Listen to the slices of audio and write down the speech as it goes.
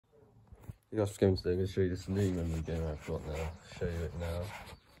You guys for today, I'm going to show you this new memory game I've got now. I'll show you it now.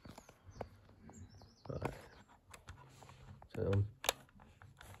 Right. So,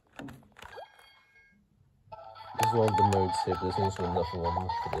 this is one of the modes here, but there's also another one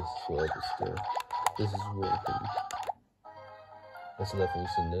for this as well, but still. This is working. There's levels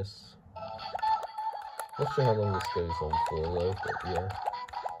in this. Not sure how long this goes on for though, but yeah.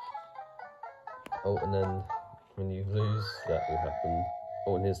 Oh, and then when you lose, that will happen.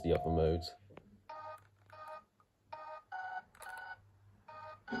 Oh, and here's the other mode.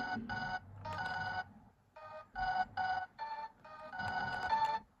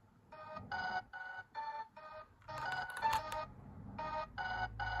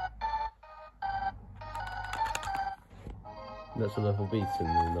 That's a level beaten in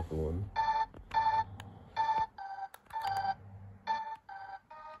another one.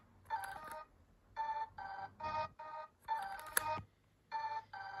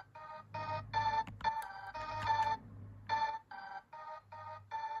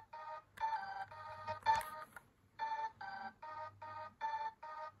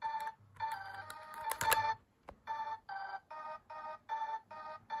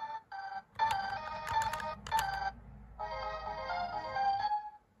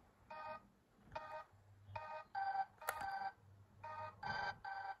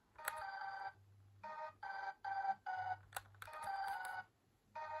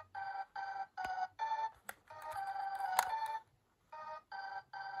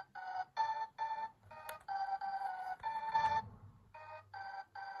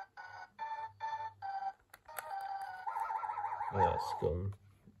 Yeah, it's gone.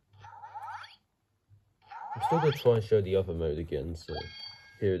 I'm still going to try and show the other mode again, so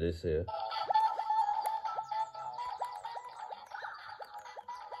here it is here.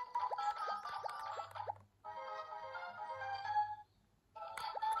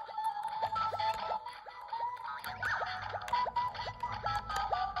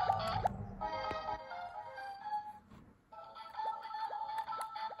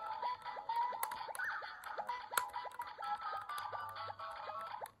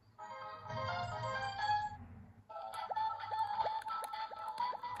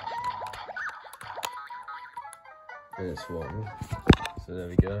 And it's one. So there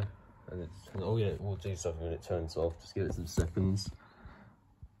we go. And it's, oh yeah, we'll do something when it turns off. Just give it some seconds.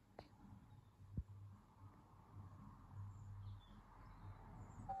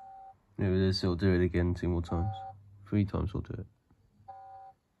 There it is. It'll do it again 2 more times. 3 times we'll do it.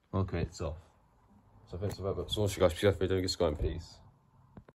 Okay, it's off. So thanks for that. So, watch you guys. Please don't forget to go in peace.